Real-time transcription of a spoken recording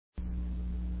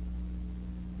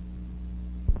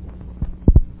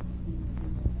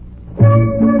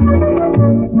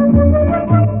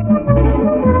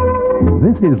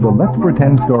is the Let's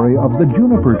Pretend story of the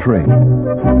Juniper Tree.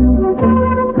 Come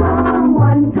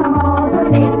one, come all,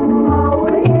 over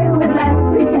here with Let's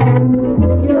Pretend.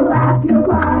 You'll laugh, you'll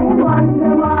cry, and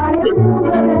wonder why until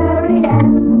the very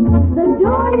end. The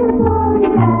joy of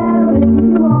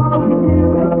storytelling you always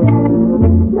do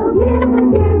extend. So give and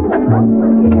give, but look,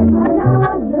 give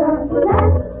another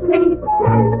Let's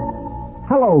Pretend.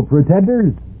 Hello,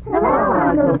 pretenders. Hello,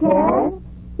 Uncle Ted.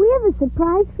 We have a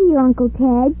surprise for you, Uncle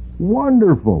Ted.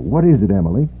 Wonderful. What is it,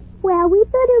 Emily? Well, we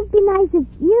thought it would be nice if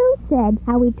you said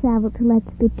how we traveled to Let's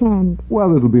Pretend.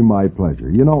 Well, it'll be my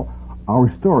pleasure. You know, our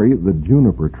story, The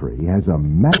Juniper Tree, has a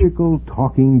magical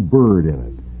talking bird in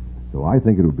it. So I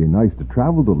think it would be nice to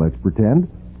travel to Let's Pretend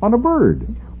on a bird.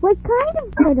 What kind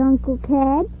of bird, Uncle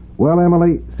Ted? Well,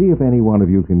 Emily, see if any one of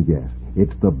you can guess.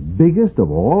 It's the biggest of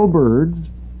all birds,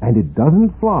 and it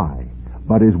doesn't fly,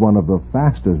 but is one of the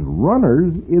fastest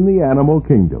runners in the animal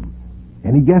kingdom.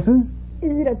 Any guesses?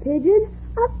 Is it a pigeon?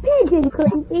 A pigeon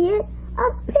couldn't be it.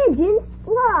 A pigeon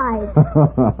flies.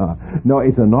 No,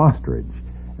 it's an ostrich.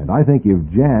 And I think if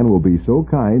Jan will be so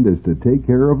kind as to take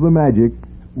care of the magic,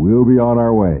 we'll be on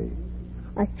our way.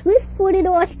 A swift-footed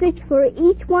ostrich for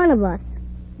each one of us.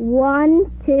 1,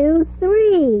 2,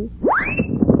 3.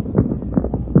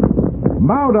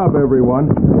 Mount up,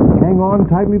 everyone. Hang on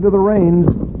tightly to the reins.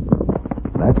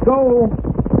 Let's go.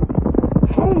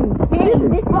 Hey,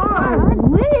 this fun.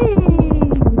 Whee!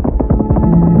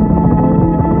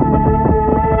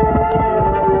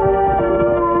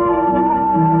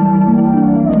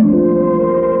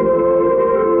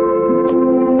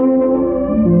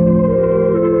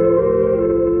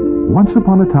 Once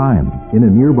upon a time, in a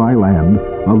nearby land,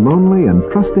 a lonely and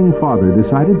trusting father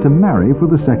decided to marry for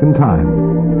the second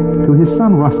time. To his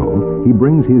son Russell, he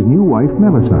brings his new wife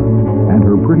Millicent and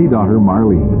her pretty daughter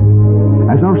Marlene.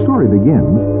 As our story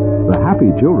begins, the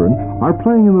happy children are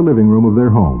playing in the living room of their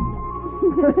home.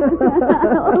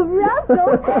 Russell,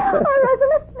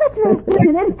 let's rest a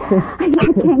minute. I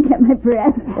can't get my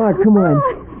breath. Oh, come on.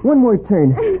 One more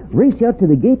turn. Race you out to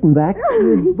the gate and back.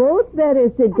 You'd both better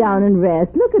sit down and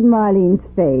rest. Look at Marlene's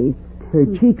face. Her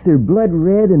cheeks are blood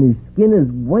red and her skin is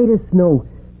white as snow.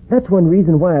 That's one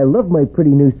reason why I love my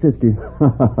pretty new sister.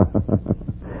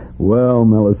 Well,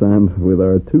 Melisande, with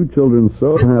our two children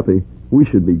so happy, we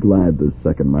should be glad this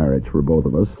second marriage for both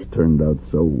of us turned out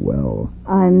so well.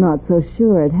 I'm not so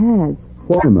sure it has.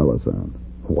 Why, Melisande?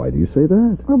 Why do you say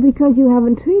that? Well, because you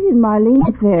haven't treated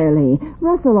Marlene fairly.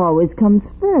 Russell always comes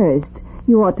first.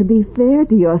 You ought to be fair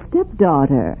to your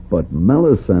stepdaughter. But,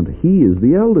 Melisande, he is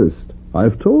the eldest.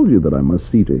 I've told you that I must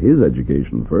see to his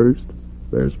education first.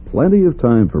 There's plenty of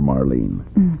time for Marlene.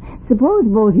 Suppose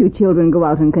both you children go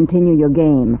out and continue your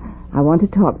game. I want to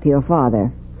talk to your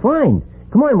father. Fine.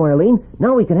 Come on, Marlene.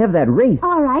 Now we can have that race.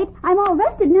 All right, I'm all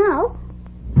rested now.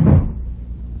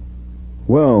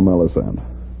 Well, Melisande,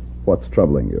 what's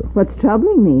troubling you? What's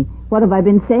troubling me? What have I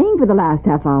been saying for the last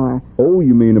half hour? Oh,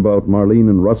 you mean about Marlene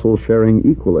and Russell sharing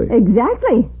equally?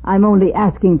 Exactly. I'm only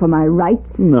asking for my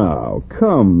rights. Now,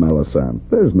 come, Melisande.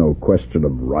 There's no question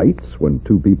of rights when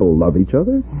two people love each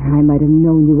other. I might have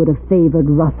known you would have favored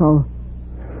Russell.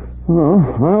 Well,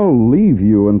 I'll leave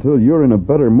you until you're in a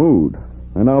better mood.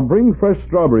 And I'll bring fresh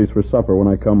strawberries for supper when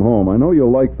I come home. I know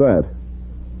you'll like that.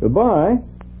 Goodbye.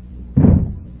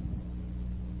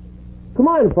 Come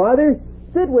on, Father.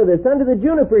 Sit with us under the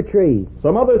juniper tree.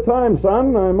 Some other time,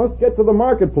 son. I must get to the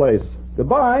marketplace.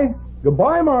 Goodbye.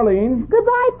 Goodbye, Marlene.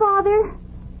 Goodbye, Father.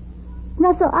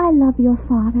 Russell, I love your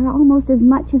father almost as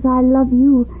much as I love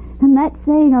you, and that's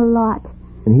saying a lot.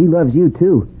 And he loves you,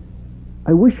 too.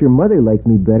 I wish your mother liked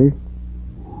me better.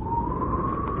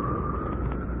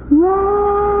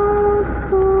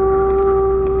 Russell.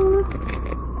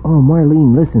 Oh,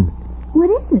 Marlene, listen. What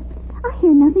is it? I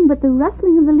hear nothing but the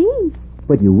rustling of the leaves.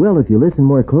 But you will if you listen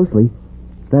more closely.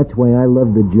 That's why I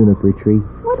love the juniper tree.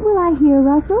 What will I hear,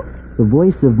 Russell? The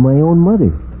voice of my own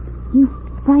mother. You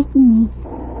frighten me.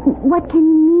 What can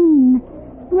you mean?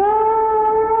 Russell!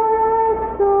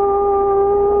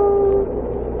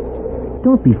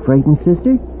 Don't be frightened,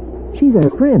 sister. She's our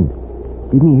friend.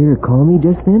 Didn't you hear her call me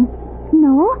just then?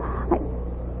 No,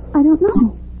 I don't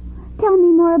know. Tell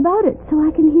me more about it so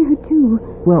I can hear her too.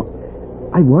 Well,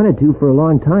 I wanted to for a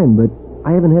long time, but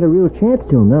I haven't had a real chance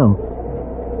till now.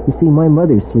 You see, my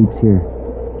mother sleeps here,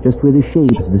 just where the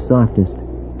shade's the softest.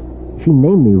 She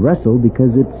named me Russell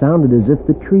because it sounded as if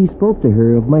the tree spoke to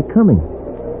her of my coming.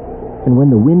 And when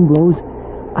the wind blows,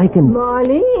 I can...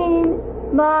 Marlene!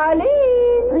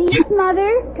 Marlene! Yes,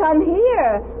 Mother? Come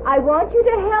here. I want you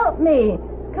to help me.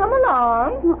 Come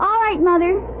along. All right,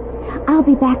 Mother. I'll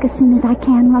be back as soon as I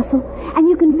can, Russell. And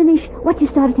you can finish what you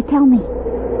started to tell me.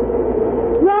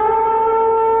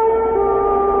 Russell!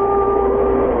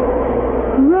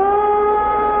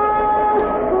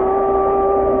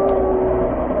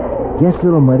 Yes,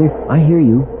 little mother, I hear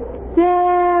you.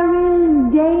 There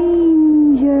is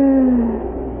danger.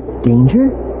 Danger?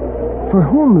 For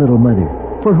whom, little mother?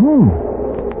 For whom?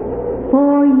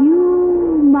 For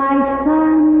you, my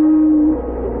son.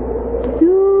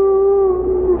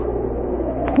 Soon.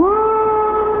 What?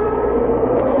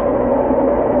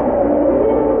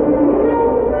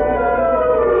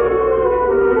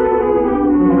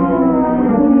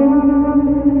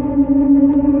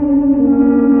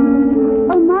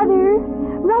 Oh, Mother,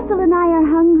 Russell and I are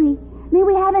hungry. May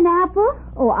we have an apple?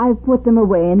 Oh, I've put them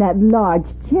away in that large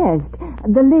chest.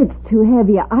 The lid's too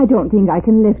heavy. I don't think I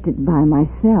can lift it by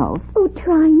myself. Oh,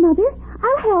 try, Mother.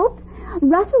 I'll help.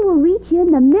 Russell will reach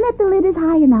in the minute the lid is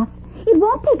high enough. It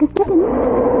won't take a second.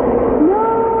 No,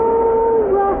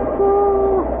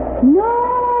 Russell.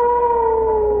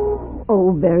 No.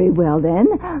 Oh, very well then.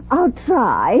 I'll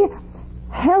try.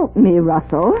 Help me,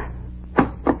 Russell.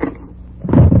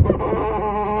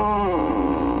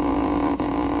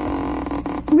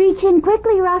 Reach in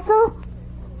quickly, Russell.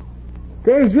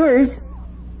 There's yours.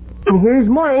 And here's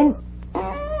mine. Ow!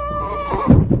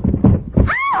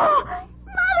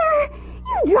 Mother!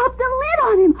 You dropped the lid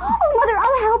on him. Oh, Mother,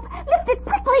 I'll help. Lift it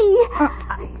quickly.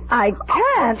 I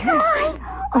can't. Try.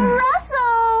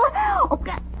 Russell! Oh,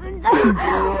 God.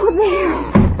 Oh, there.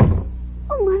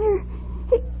 Oh, Mother.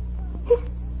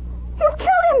 You've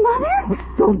killed him, Mother.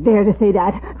 Don't dare to say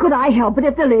that. Could I help it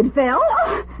if the lid fell?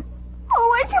 Oh,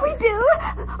 what shall we do?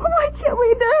 What shall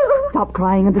we do? Stop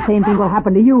crying and the same thing will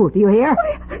happen to you. Do you hear?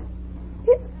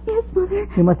 Yes, Mother.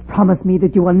 You must promise me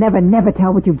that you will never, never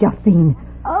tell what you've just seen.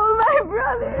 Oh, my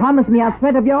brother. Promise me on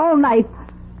threat of your own life.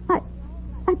 I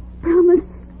promise.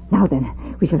 Now then,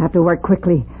 we shall have to work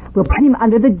quickly. We'll put him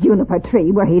under the juniper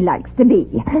tree where he likes to be.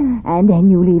 And then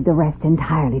you leave the rest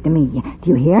entirely to me. Do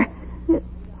you hear?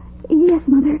 Yes,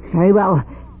 Mother. Very well.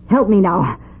 Help me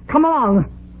now. Come along.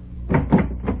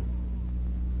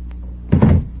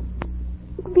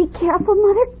 Be careful,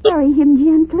 Mother. Carry him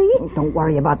gently. Don't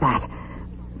worry about that.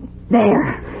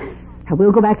 There. Now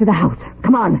we'll go back to the house.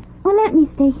 Come on. Oh, let me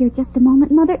stay here just a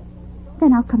moment, Mother.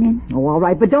 Then I'll come in. Oh, all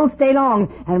right, but don't stay long.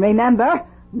 And remember,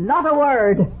 not a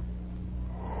word.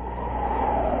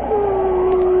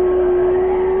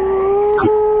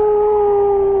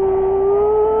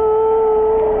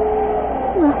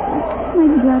 Russell, my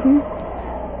brother,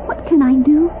 what can I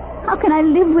do? How can I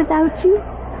live without you?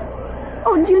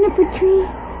 Oh, Juniper Tree,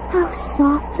 how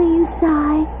softly you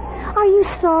sigh. Are you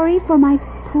sorry for my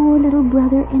poor little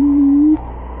brother and me?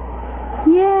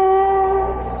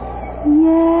 Yes,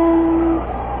 yes.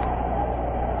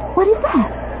 What is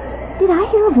that? Did I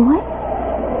hear a voice?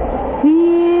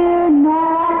 Fear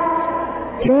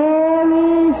not, there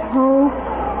is hope.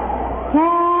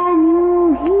 Can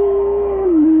you hear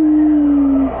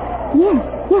me? Yes,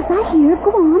 I hear.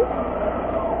 Go on.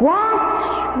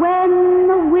 Watch when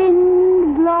the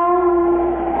wind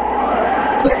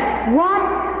blows. What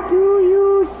do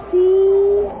you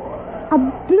see? A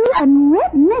blue and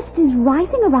red mist is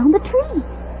rising around the tree.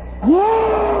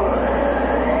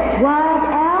 Yes. What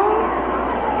else?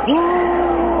 Yes.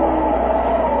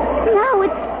 Now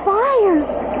it's fire.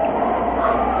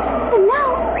 And now,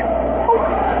 oh,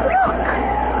 look!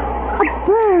 A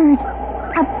bird.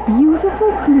 A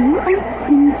beautiful blue and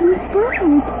crimson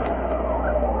bird.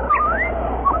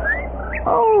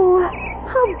 Oh,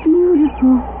 how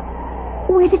beautiful.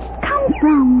 Where did it come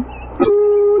from?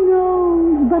 Who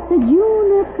knows but the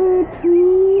juniper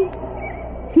tree?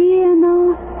 Fear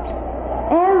not,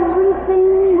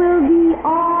 everything will be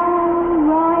all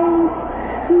right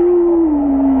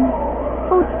soon.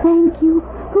 Oh, thank you,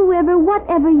 whoever,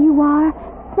 whatever you are,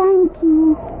 thank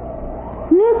you.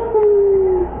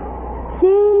 Listen,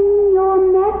 sing your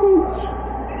message,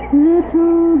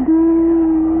 little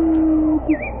bird.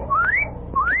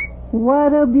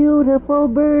 What a beautiful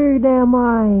bird am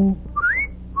I.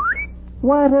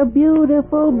 What a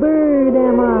beautiful bird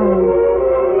am I.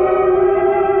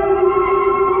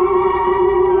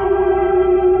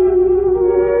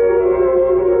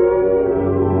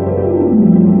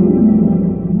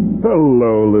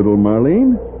 Hello, little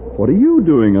Marlene. What are you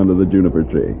doing under the juniper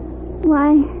tree?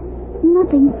 Why,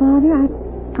 nothing, Father.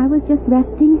 I was just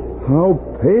resting. How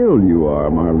pale you are,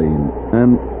 Marlene.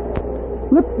 And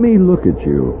let me look at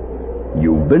you.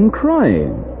 You've been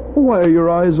crying. Why are your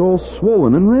eyes all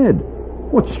swollen and red?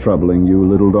 What's troubling you,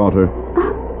 little daughter?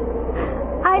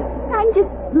 I'm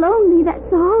just lonely,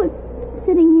 that's all.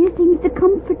 Sitting here seems to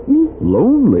comfort me.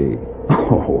 Lonely?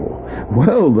 Oh,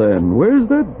 well then, where's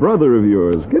that brother of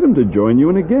yours? Get him to join you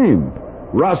in a game.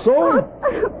 Russell?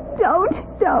 Don't.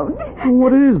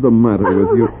 What is the matter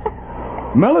with you?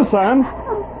 Melisande?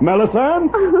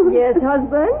 Yes,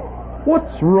 husband?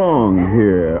 What's wrong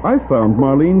here? I found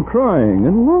Marlene crying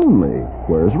and lonely.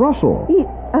 Where's Russell?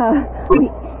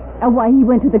 Why, he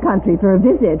went to the country for a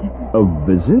visit. A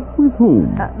visit? With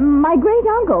whom? My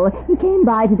great-uncle. He came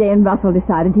by today and Russell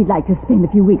decided he'd like to spend a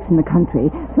few weeks in the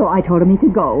country, so I told him he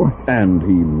could go. And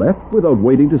he left without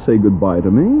waiting to say goodbye to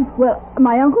me? Well,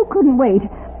 my uncle couldn't wait.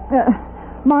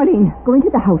 Marlene, go into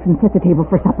the house and set the table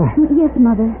for supper. Yes,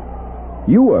 Mother.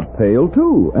 You are pale,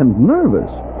 too, and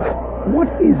nervous. What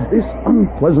is this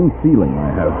unpleasant feeling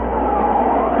I have?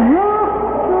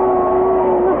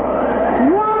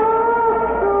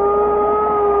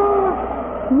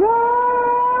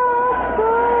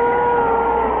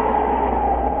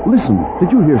 Listen,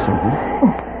 did you hear something?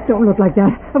 Oh, don't look like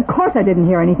that. Of course I didn't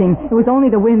hear anything. It was only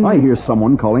the wind. I hear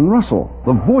someone calling Russell.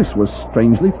 The voice was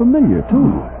strangely familiar,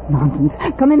 too. Nonsense.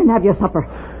 Come in and have your supper.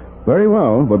 Very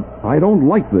well, but I don't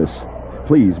like this.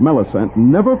 Please, Millicent,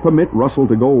 never permit Russell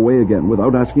to go away again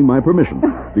without asking my permission.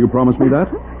 Do you promise me that?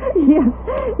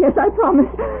 Yes, I promise.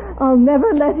 I'll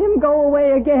never let him go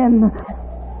away again.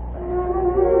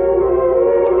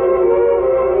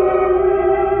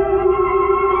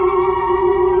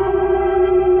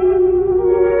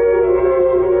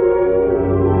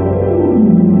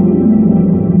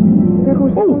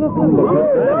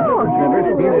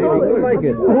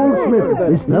 Goldsmith,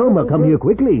 Miss Thelma, come here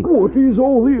quickly. What is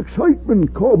all the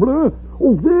excitement, Cobbler?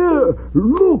 Oh, there!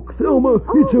 Look, Thelma,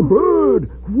 it's a bird.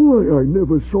 Why, I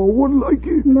never saw one like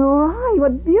it. Nor I.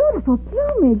 What beautiful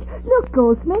plumage. Look,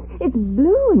 Goldsmith, it's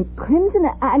blue and crimson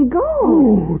and gold.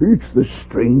 Oh, it's the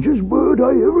strangest bird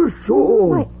I ever saw.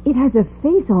 Why, it has a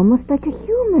face almost like a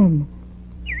human.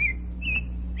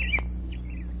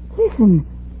 Listen,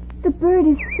 the bird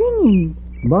is singing.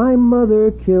 My mother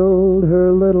killed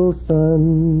her little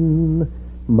son.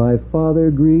 My father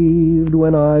grieved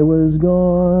when I was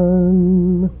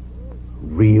gone.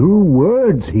 Real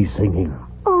words he's singing.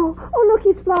 Oh, look,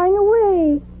 he's flying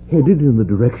away. Headed in the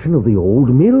direction of the old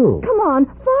mill. Come on,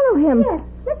 follow him. Yes,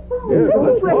 let's follow him.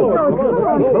 This is where he goes. Come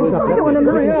on. I don't want to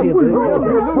miss him.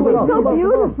 It's so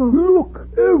beautiful. Look,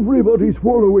 everybody's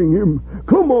following him.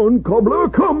 Come on, Cobbler,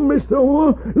 come, Mr.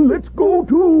 Let's go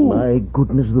too. My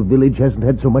goodness, the village hasn't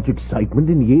had so much excitement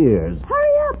in years.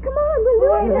 Hurry up, come on, we'll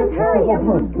do it. Hurry up.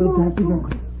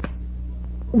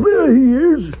 There he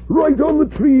is, right on the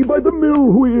tree by the mill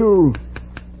wheel.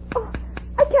 Oh,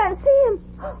 I can't see him.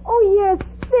 Oh, yes,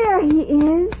 there he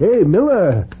is. Hey,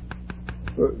 Miller.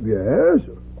 Yes?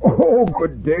 Oh,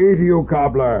 good day to you,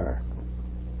 Cobbler.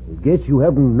 Guess you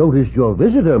haven't noticed your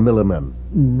visitor, Millerman.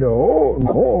 No.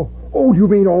 Oh, you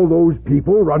mean all those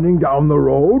people running down the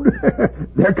road?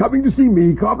 They're coming to see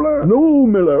me, Cobbler? No,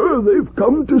 Miller, they've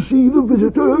come to see the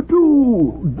visitor,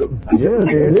 too.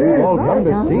 Yes, all come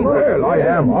to see. Well, I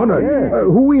am honored.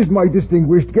 Who is my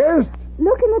distinguished guest?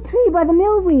 Look in the tree by the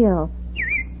mill wheel.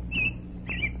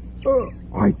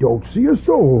 I don't see a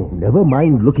soul. Never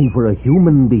mind looking for a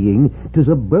human being. 'Tis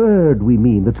a bird, we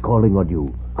mean, that's calling on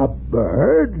you. A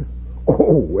bird?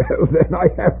 Oh, well, then I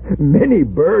have many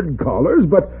bird callers,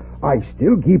 but I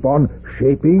still keep on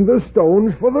shaping the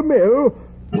stones for the mill.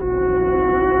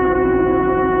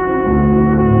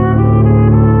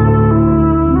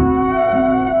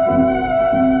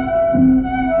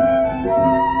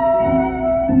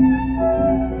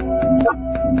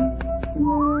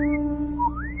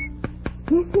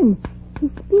 Listen, he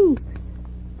speaks.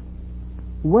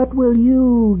 What will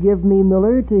you give me,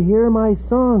 Miller, to hear my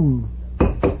song?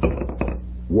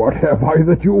 What have I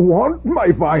that you want,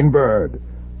 my fine bird?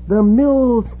 The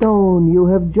millstone you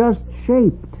have just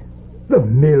shaped. The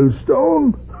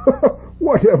millstone?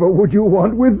 Whatever would you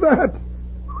want with that?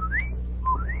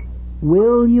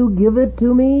 Will you give it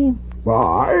to me?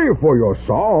 Why, for your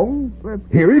song.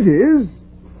 Here it is.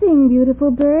 Sing,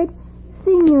 beautiful bird.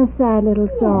 Sing your sad little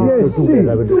song. Yes, sing.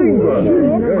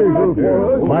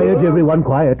 Quiet, everyone,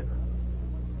 quiet.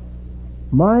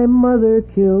 My mother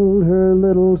killed her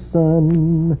little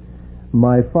son.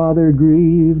 My father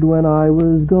grieved when I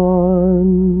was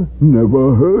gone.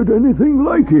 Never heard anything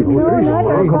like it.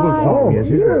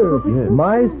 Yes.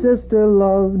 My sister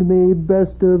loved me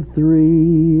best of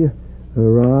three.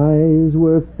 Her eyes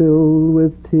were filled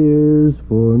with tears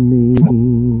for me.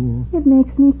 It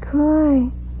makes me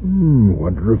cry.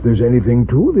 Wonder if there's anything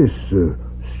to this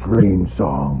strange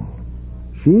song.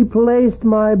 She placed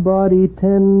my body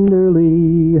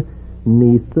tenderly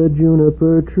 'neath the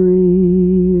juniper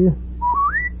tree.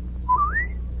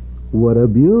 What a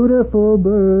beautiful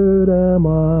bird am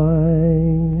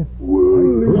I.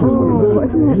 Well,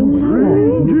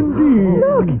 strange indeed.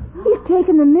 Look, he's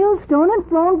taken the millstone and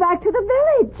flown back to the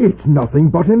village. It's nothing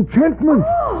but enchantment.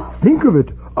 Think of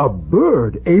it. A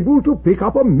bird able to pick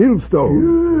up a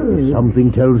millstone.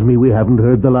 Something tells me we haven't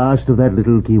heard the last of that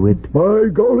little Kiewit. By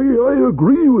golly, I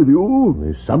agree with you.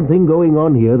 There's something going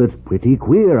on here that's pretty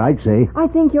queer, I'd say. I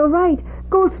think you're right.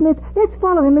 Goldsmith, let's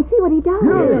follow him and see what he does.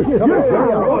 Hurry up. Let's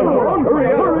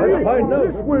find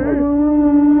out.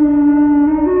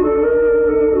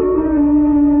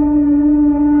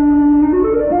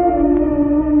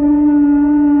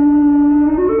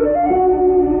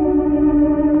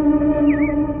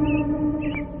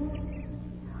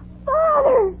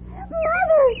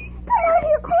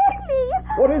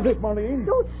 What is it, Marlene?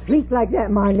 Don't shriek like that,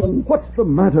 Marlene. What's the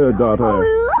matter, daughter? Oh,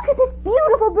 look at this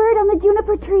beautiful bird on the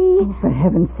juniper tree. Oh, for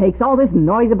heaven's sakes, all this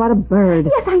noise about a bird.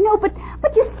 Yes, I know, but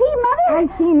you see, Mother? I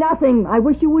see nothing. I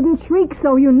wish you wouldn't shriek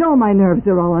so. You know my nerves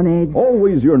are all on edge.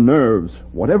 Always your nerves.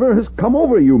 Whatever has come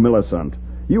over you, Millicent?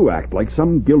 You act like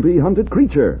some guilty hunted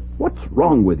creature. What's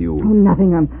wrong with you? Oh,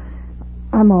 nothing.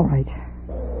 I'm all right.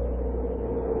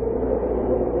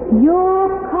 Your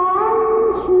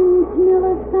conscience,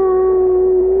 Millicent.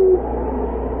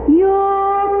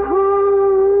 Your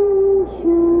conscience.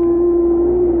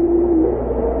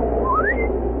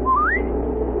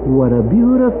 What a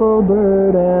beautiful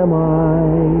bird am I.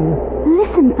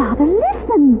 Listen, Father,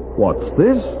 listen. What's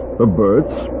this? The bird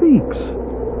speaks.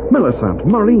 Millicent,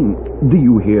 Marlene, do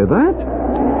you hear that?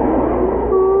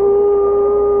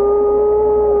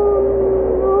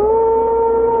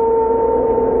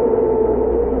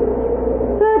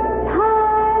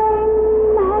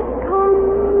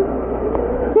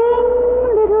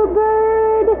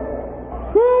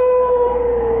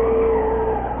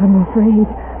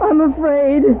 I'm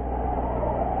afraid.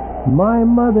 My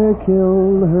mother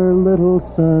killed her little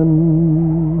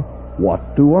son.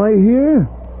 What do I hear?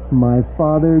 My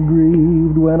father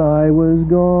grieved when I was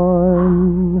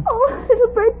gone. Oh, little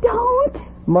bird, don't.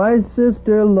 My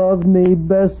sister loved me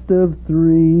best of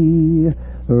three.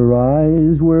 Her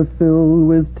eyes were filled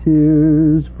with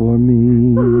tears for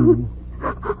me.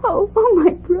 Oh,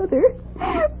 my brother.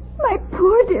 My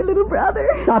poor dear little brother.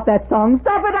 Stop that song.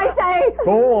 Stop it, I say.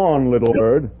 Go on, little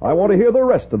bird. I want to hear the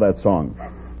rest of that song.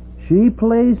 She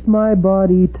placed my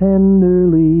body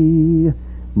tenderly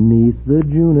 'neath the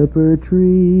juniper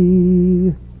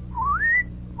tree.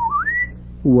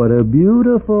 What a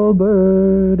beautiful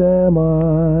bird am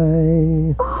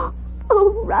I.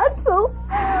 Oh, Russell.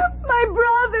 My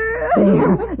brother.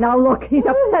 There. Now look, he's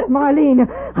upset Marlene.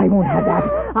 I won't have that.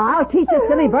 I'll teach a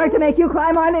silly bird to make you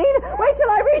cry, Marlene. Wait till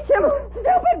I reach him.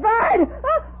 Stupid bird.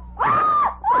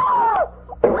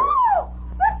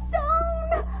 The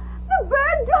stone. The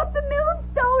bird dropped the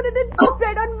millstone and it dropped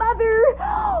right on Mother.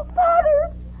 Father.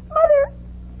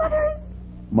 Mother.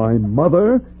 My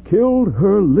mother killed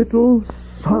her little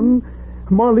son?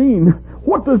 Marlene,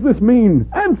 what does this mean?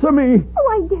 Answer me. Oh,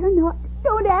 I dare not.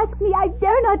 Don't ask me. I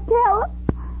dare not tell.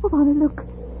 Oh, Father, look.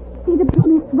 See the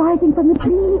blue mist rising from the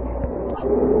tree.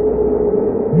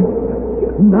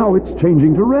 Now it's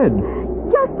changing to red.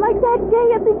 Just like that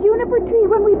day at the juniper tree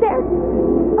when we there...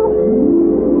 Oh,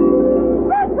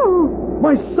 Russell!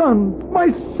 My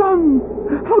son!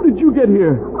 How did you get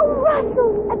here? Oh,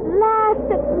 Russell! At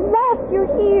last you're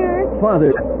here.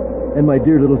 Father, and my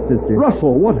dear little sister.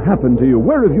 Russell, what happened to you?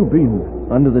 Where have you been?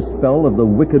 Under the spell of the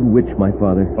wicked witch, my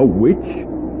father. A witch?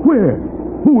 Where?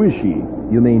 Who is she?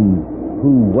 You mean,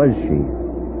 who was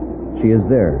she? She is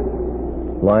there,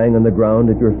 lying on the ground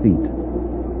at your feet,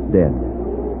 dead.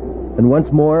 And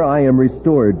once more I am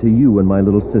restored to you and my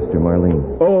little sister,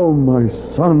 Marlene. Oh, my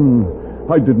son.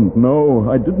 I didn't know.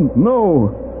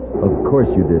 Of course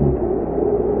you didn't.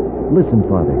 Listen,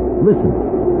 Father, listen.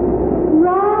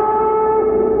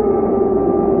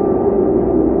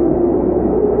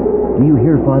 Do you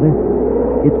hear, Father?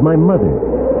 It's my mother.